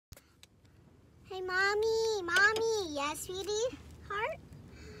Hey, Mommy. Yes, sweetie heart?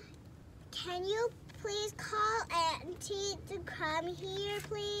 Can you please call Auntie to come here,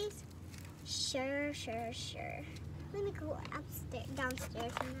 please? Sure. Let me go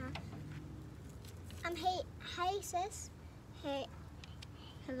downstairs now. Hey, sis. Hey.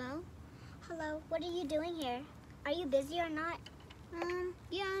 Hello? Hello, what are you doing here? Are you busy or not?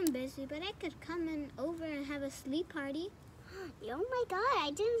 Yeah, I'm busy, but I could come over and have a sleep party. Oh my God,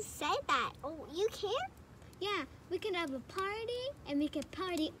 I didn't say that. Oh, you can? Yeah, we can have a party, and we can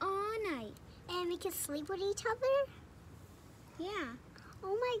party all night. And we can sleep with each other? Yeah.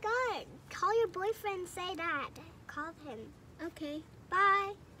 Oh my God, call your boyfriend, say that. Call him. Okay.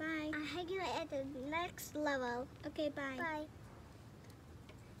 Bye. Bye. I'll hang you at the next level. Okay, bye. Bye.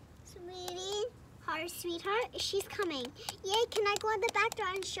 Sweetheart, she's coming. Yay, can I go on the back door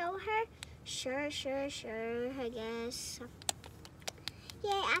and show her? Sure, I guess.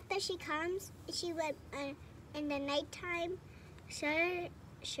 Yay, after she comes, she would, in the nighttime, sure.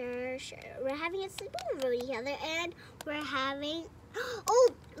 We're having a sleepover with each other, and we're having, oh,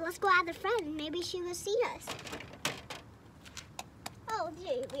 let's go out the front. Maybe she will see us. Oh,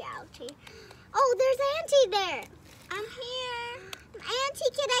 there we are. Oh, there's Auntie there. I'm here.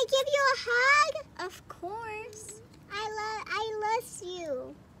 Auntie, can I give you a hug? Of course. I miss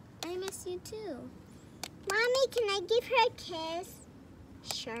you. I miss you too. Mommy, can I give her a kiss?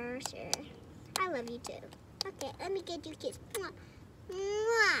 Sure. I love you too. Okay, let me get you a kiss.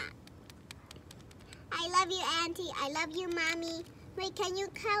 Mwah. I love you, Auntie. I love you, Mommy. Wait, can you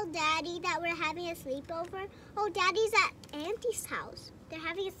tell Daddy that we're having a sleepover? Oh, Daddy's at Auntie's house. They're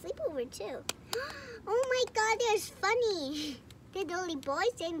having a sleepover too. Oh my God, there's funny. There's only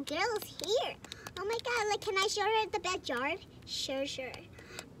boys and girls here. Oh my God, can I show her the backyard? Sure.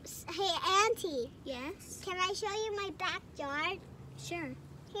 Hey, Auntie. Yes? Can I show you my backyard? Sure.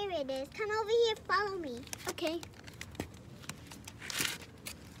 Here it is. Come over here, follow me. Okay.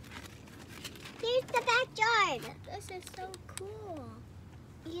 Here's the backyard. This is so cool.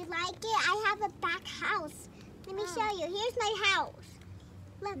 You like it? I have a back house. Let me show you. Here's my house.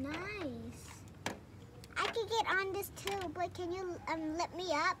 Look. Nice. I can get on this too, but can you lift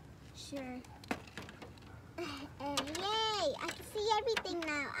me up? Sure. Yay! I can see everything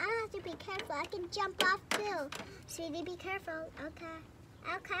now. I have to be careful. I can jump off too. Sweetie, be careful.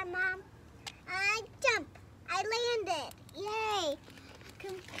 Okay, Mom. I jump. I landed. Yay!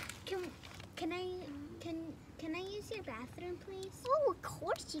 Can I use your bathroom, please? Oh, of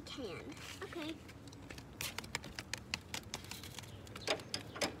course you can. Okay.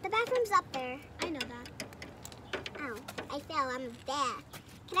 The bathroom's up there. I know that. Oh, I fell. I'm bad.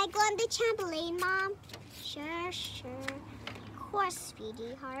 Can I go on the trampoline, Mom? Sure. Of course,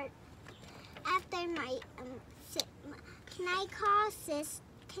 sweetie heart. After my can I call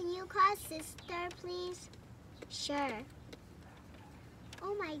Can you call sister, please? Sure.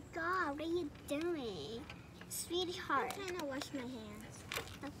 Oh my God, what are you doing, sweetheart? I'm trying to wash my hands.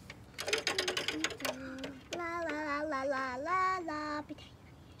 La.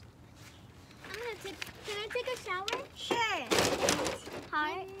 Can I take a shower? Sure.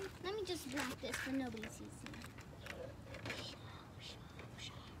 Heart. Let me just block this so nobody sees me.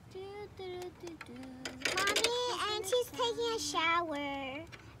 Mommy, Auntie's taking a shower.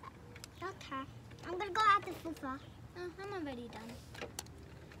 Okay. I'm gonna go out the fufa. I'm already done.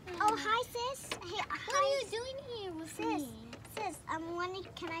 Oh, hi, sis. Hey, What are you doing here with me? Sis,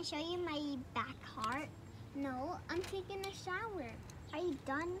 can I show you my back heart? No, I'm taking a shower. Are you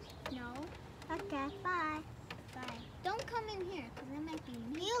done? No. Okay, bye. Bye. Don't come in here, because I might be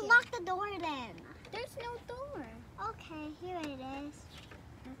naked. You lock the door then. There's no door. Okay, here it is.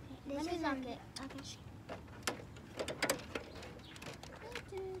 Okay, let me lock it. Okay.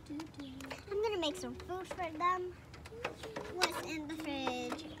 I'm gonna make some food for them. What's in the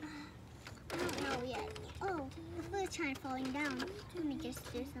fridge? I don't know yet. Oh, the food's trying falling down. Let me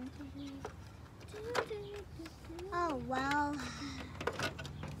just do something. Oh, well.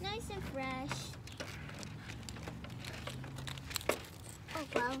 Nice and fresh. Oh,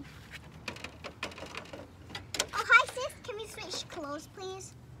 well. Oh, hi, sis. Can we switch clothes,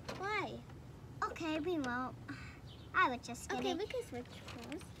 please? Why? Okay, we won't. I was just kidding. Okay, we can switch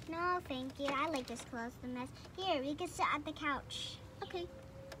clothes. No, thank you. I like this clothes the best. Here, we can sit at the couch. Okay.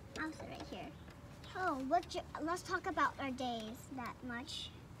 I'll sit right here. Oh, let's talk about our days that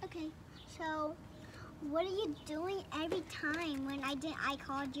much. Okay. So, what are you doing every time when I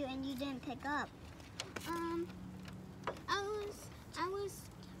called you and you didn't pick up? I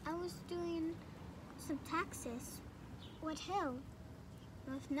was doing some taxes. With who?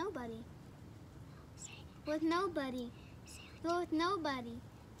 With nobody. With nobody. With nobody.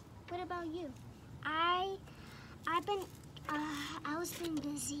 What about you? I was been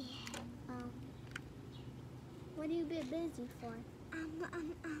busy. What have you been busy for?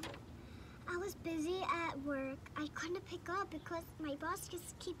 I was busy at work. I couldn't pick up because my boss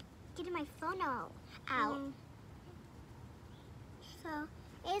just keep getting my phone out. So,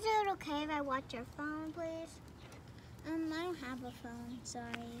 is it okay if I watch your phone, please? I don't have a phone,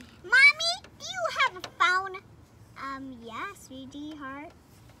 sorry. Mommy, do you have a phone? Yeah, sweetie heart.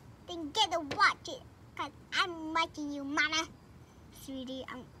 Then get to watch it, cause I'm watching you, Mama. Sweetie,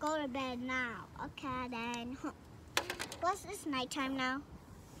 I'm going to bed now. Okay, then. Plus, it's nighttime now.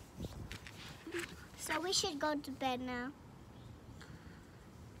 So we should go to bed now.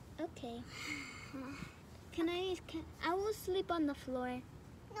 Okay. I will sleep on the floor.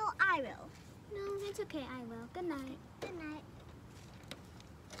 No, I will. No, it's okay, I will. Good night. Good night.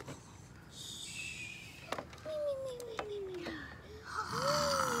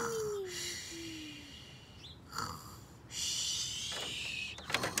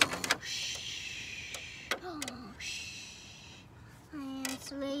 I am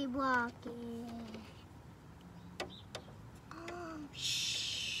sleepwalking.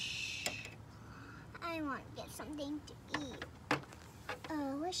 I want to get something to eat.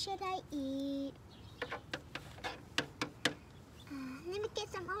 What should I eat? Let me get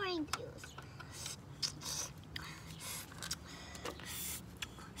some orange juice.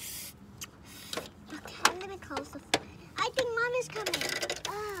 Okay, let me close the. I think Mom is coming.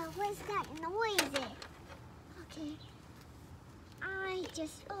 What's that noise? Okay.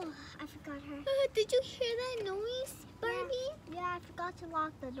 I forgot her. Did you hear that noise, Barbie? Yeah, I forgot to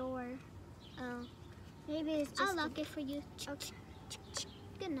lock the door. Oh. Maybe it's just. I'll lock it for you. Okay.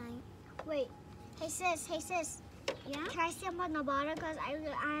 Good night. Wait. Hey sis. Yeah? Can I sleep on the bottom? Because I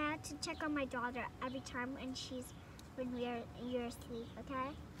had to check on my daughter every time when you're asleep,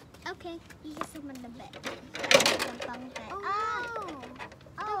 okay? Okay. You can sleep on the bed. The bunk bed. Oh, no.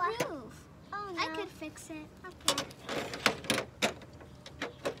 The roof. Oh, no. I could fix it. Okay.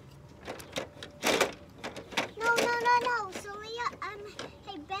 No. Celia,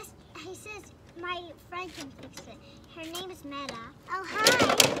 hey sis, my friend can fix it. Her name is Meta. Oh,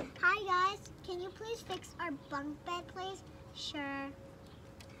 hi. Hi, guys. Can you please fix our bunk bed, please? Sure.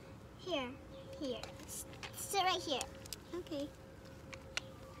 Here. Sit right here. Okay.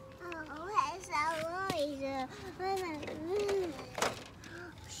 Oh, that's so noisy.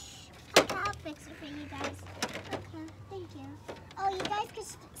 Okay, I'll fix it for you guys. Okay, thank you. Oh, you guys can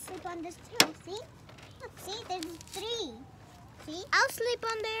sleep on this too. See? Look, see? There's 3. See? I'll sleep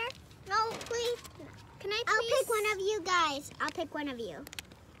on there. No, please. Can I please? I'll pick one of you guys. I'll pick one of you.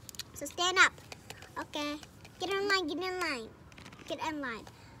 So stand up. Okay. Get in line. Get in line.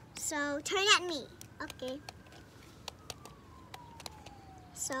 So turn at me. Okay.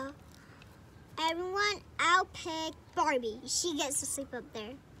 So everyone, I'll pick Barbie. She gets to sleep up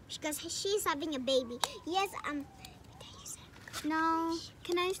there because she's having a baby. Yes. No.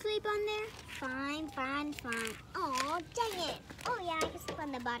 Can I sleep on there? Fine. Oh, dang it. Oh yeah, I can sleep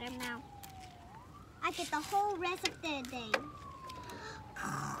on the bottom now. I get the whole rest of the day.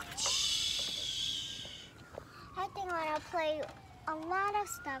 I think I'm gonna play a lot of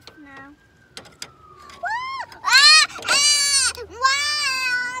stuff now. Wow!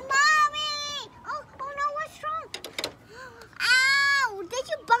 Mommy! Oh no, what's wrong? Ow! Did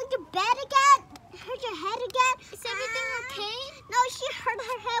you bump your bed again? Hurt your head again? Is everything okay? No, she hurt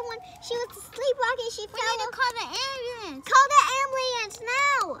her head when she was sleepwalking. She We fell. need to call the ambulance. Call the ambulance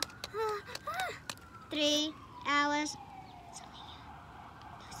now! 3 hours.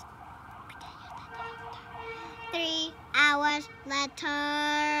 3 hours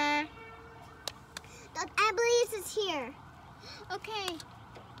later. The ambulance is here. Okay.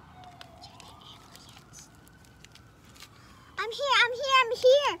 I'm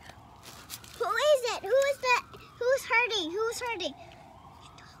here. Who is it? Who is that? Who's hurting?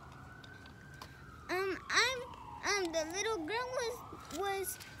 The little girl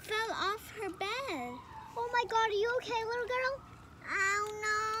fell off her bed. Oh my God, are you okay, little girl? Oh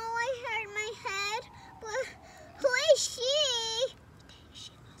no, I hurt my head. But who is she?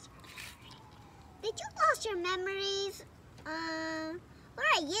 Did you lose your memories? What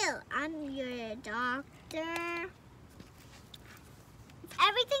are you? I'm your doctor. Is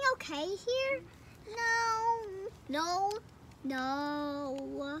everything okay here? No.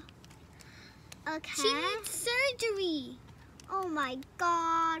 Okay. She needs surgery. Oh my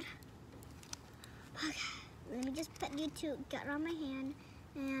God. Okay, let me just put you 2, get on my hand,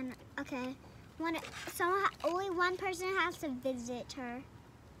 and okay. Only one person has to visit her.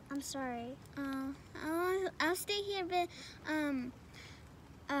 I'm sorry. I'll stay here, but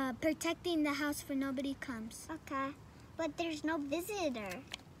protecting the house for nobody comes. Okay. But there's no visitor.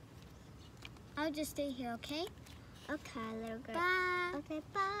 I'll just stay here, okay? Okay, little girl. Bye. Okay,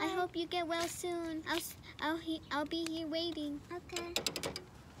 bye. I hope you get well soon. I'll be here waiting. Okay.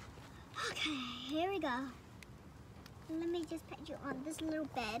 Okay, here we go. Let me just put you on this little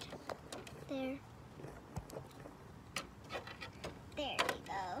bed. There. There we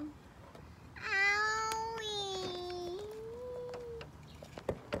go. Owie.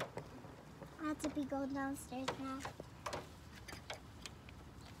 I have to be going downstairs now.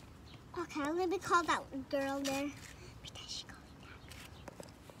 Okay, let me call that girl there. Pretend she's calling that.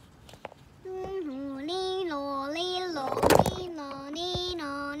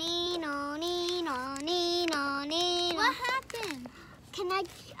 What happened?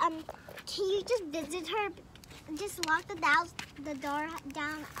 Can you just visit her? Just lock the door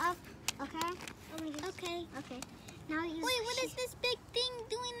down up, okay? Okay. Okay. Now you. Wait, what is this big thing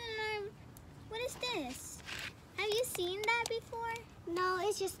doing in our... What is this? Have you seen that before? No,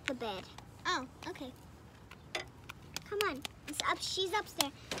 it's just the bed. Oh, okay. Come on, it's up. She's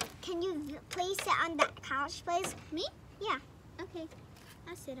upstairs. Can you please sit on that couch, please? Me? Yeah. Okay.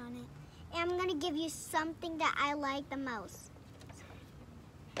 I'll sit on it. And I'm gonna give you something that I like the most.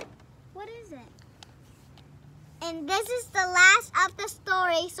 What is it? And this is the last of the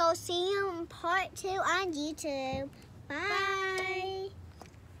story. So see you in part 2 on YouTube. Bye.